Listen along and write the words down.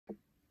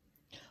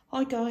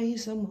Hi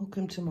guys, and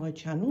welcome to my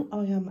channel.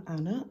 I am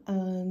Anna,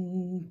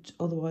 and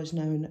otherwise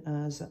known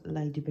as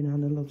Lady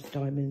Banana Loves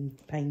Diamond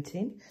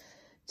Painting.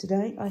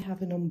 Today I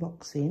have an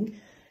unboxing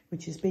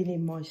which has been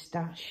in my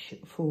stash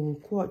for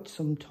quite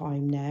some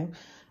time now,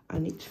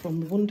 and it's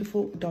from the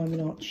wonderful Diamond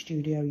Art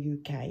Studio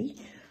UK.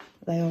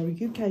 They are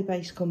a UK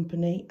based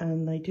company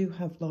and they do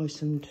have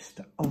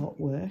licensed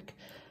artwork,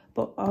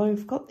 but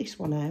I've got this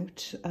one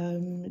out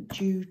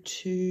due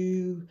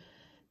to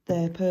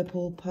their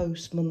Purple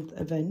Post Month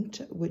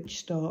event, which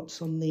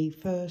starts on the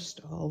 1st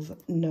of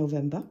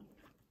November.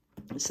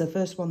 It's the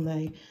first one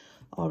they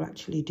are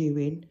actually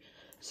doing,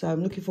 so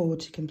I'm looking forward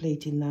to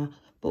completing that.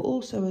 But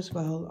also as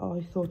well,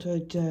 I thought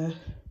I'd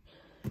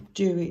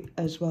do it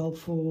as well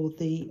for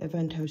the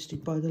event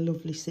hosted by the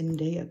lovely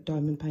Cindy at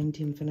Diamond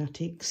Painting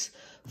Fanatics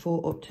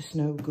for Up to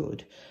Snow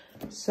Good.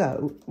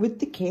 So with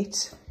the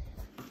kit,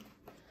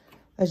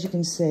 as you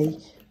can see,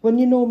 when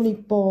you normally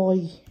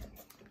buy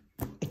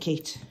a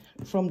kit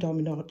from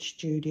Diamond Art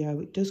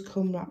Studio, it does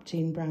come wrapped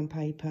in brown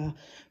paper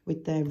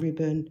with their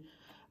ribbon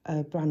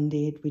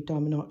branded with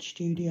Diamond Art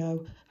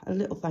Studio, a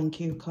little thank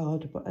you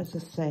card. But as I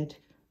said,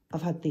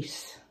 I've had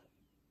this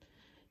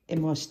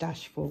in my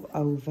stash for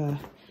over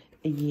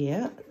a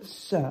year.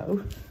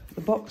 So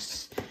the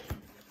box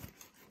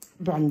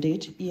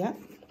branded, yeah,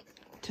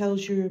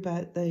 tells you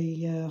about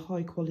the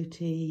high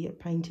quality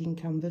painting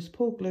canvas,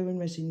 pour glue and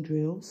resin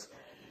drills,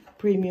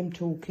 premium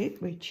toolkit,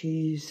 which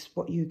is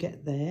what you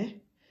get there,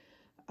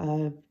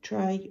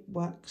 tray,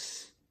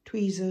 wax,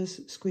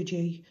 tweezers,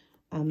 squidgy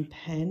and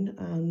pen,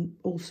 and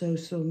also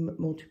some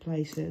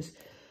multi-placers.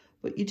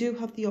 But you do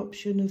have the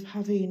option of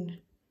having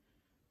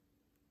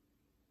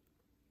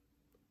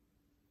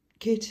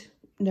kit,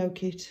 no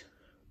kit,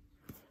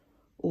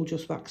 or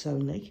just wax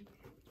only.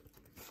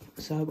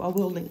 So I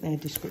will link their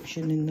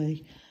description in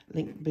the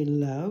link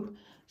below.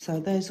 So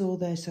there's all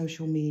their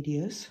social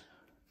medias.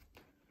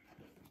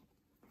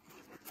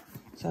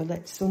 So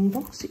let's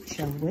unbox it,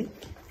 shall we?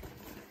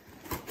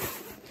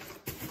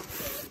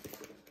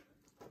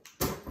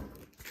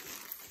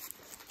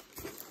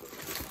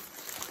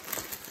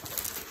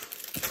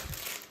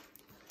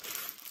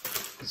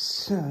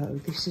 So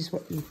this is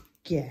what you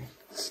get.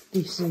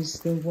 This is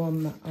the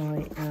one that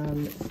I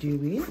am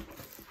doing,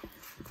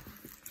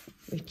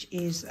 which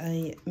is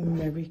a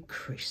Merry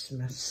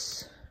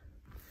Christmas.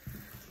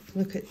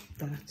 Look at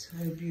that,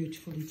 how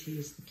beautiful it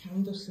is. The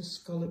canvas is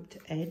scalloped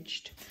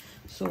edged.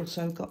 It's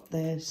also got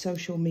their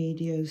social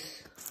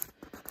medias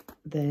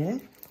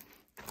there.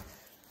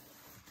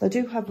 They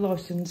do have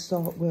licensed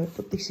artwork,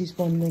 but this is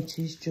one that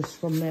is just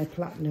from their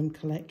Platinum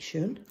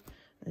collection,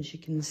 as you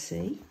can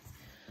see.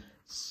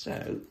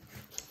 So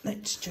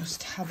let's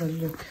just have a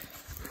look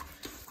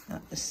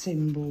at the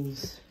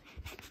symbols.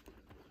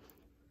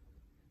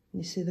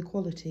 You see the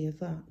quality of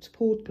that. It's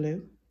poured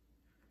glue.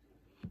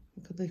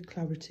 Look at the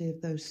clarity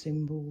of those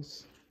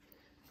symbols.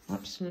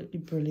 Absolutely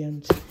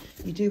brilliant.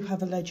 You do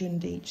have a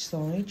legend each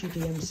side, your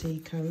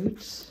DMC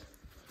codes,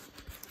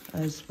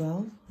 as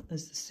well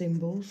as the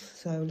symbols.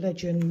 So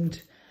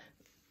legend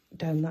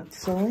down that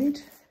side,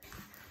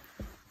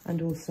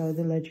 and also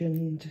the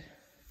legend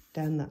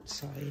down that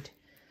side.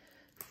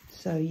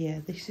 So yeah,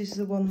 this is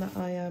the one that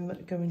I am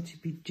going to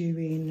be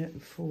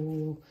doing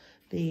for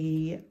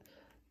the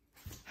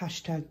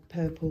hashtag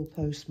Purple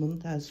Post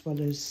Month, as well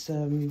as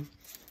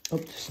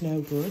Up to Snow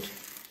Good.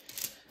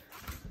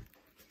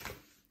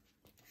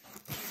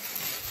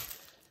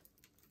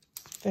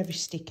 Very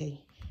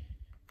sticky.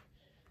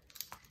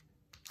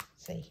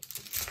 See?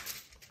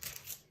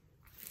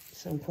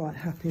 So I'm quite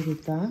happy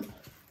with that.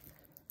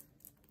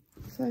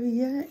 So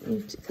yeah,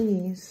 it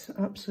is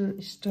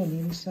absolutely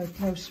stunning. So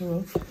closer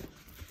up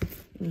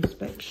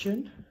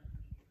inspection.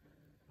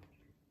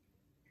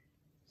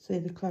 See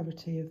the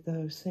clarity of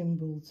those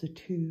symbols, the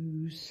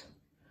twos,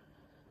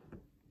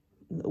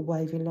 the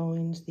wavy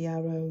lines, the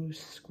arrows,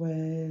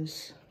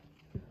 squares.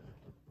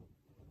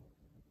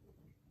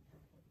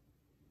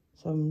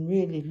 So I'm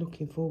really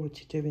looking forward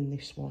to doing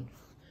this one.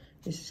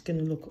 This is going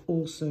to look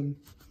awesome.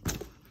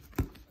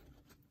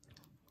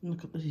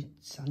 Look at the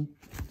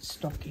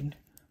stocking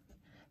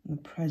and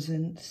the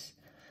presents,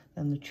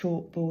 and the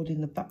chalkboard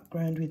in the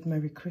background with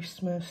Merry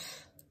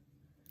Christmas.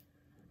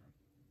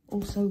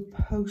 Also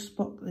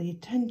postbox, the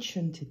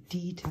attention to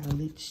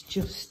detail, it's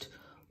just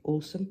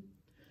awesome.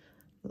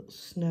 Little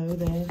snow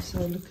there, so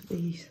look at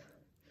these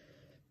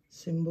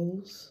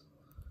symbols.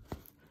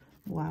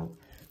 Wow.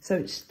 So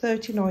it's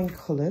 39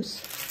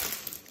 colours.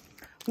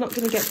 I'm not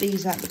going to get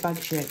these out the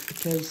bags yet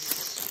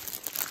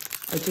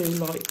because I do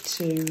like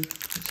to,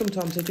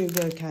 sometimes I do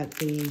work out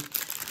the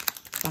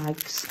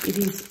bags. It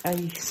is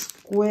a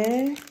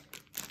square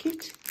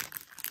kit.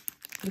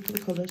 Look at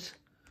the colours.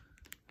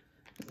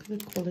 Look at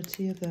the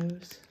quality of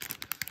those.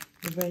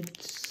 The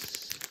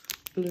reds,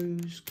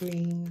 blues,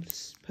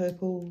 greens,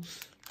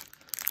 purples,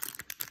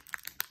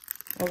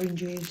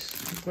 oranges,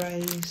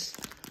 greys,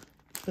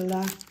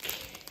 black.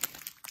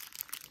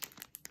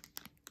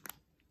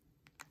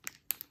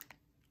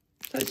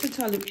 So it's a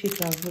tile up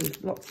yourself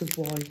with lots of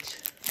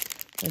white.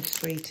 There's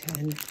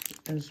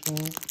 310 as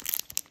well.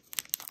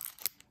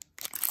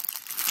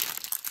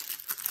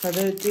 So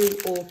they do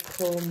all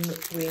come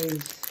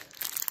with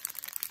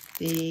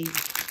the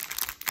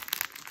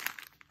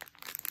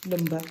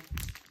number,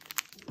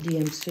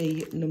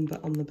 DMC number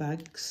on the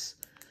bags.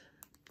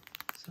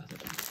 So that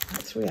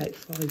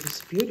 385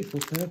 is beautiful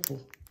purple,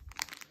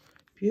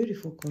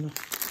 beautiful colour.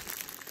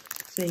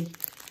 See,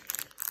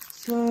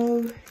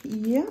 so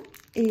yeah,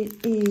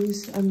 it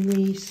is, and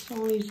the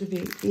size of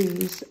it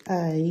is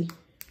a,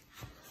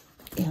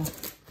 yeah,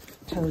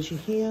 tells you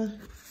here.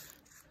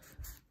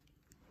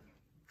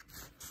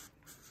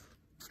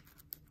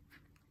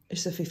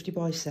 It's a 50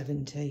 by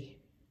 70.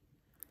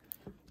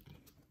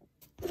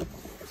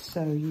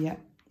 So yeah,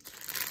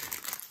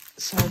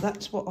 so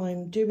that's what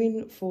I'm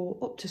doing for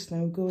Up to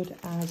Snow Good,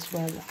 as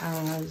well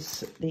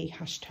as the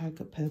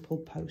hashtag Purple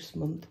Post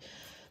Month.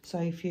 So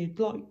if you'd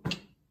like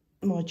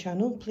my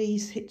channel,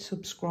 please hit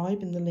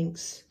subscribe in the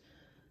links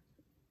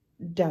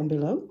down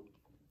below.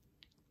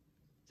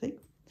 See?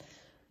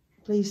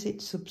 Please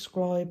hit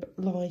subscribe,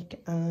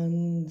 like,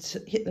 and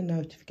hit the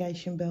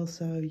notification bell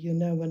so you'll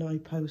know when I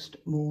post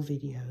more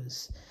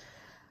videos.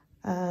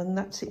 And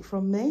that's it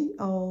from me.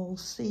 I'll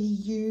see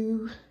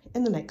you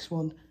in the next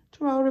one.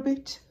 Ta-ra a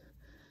bit.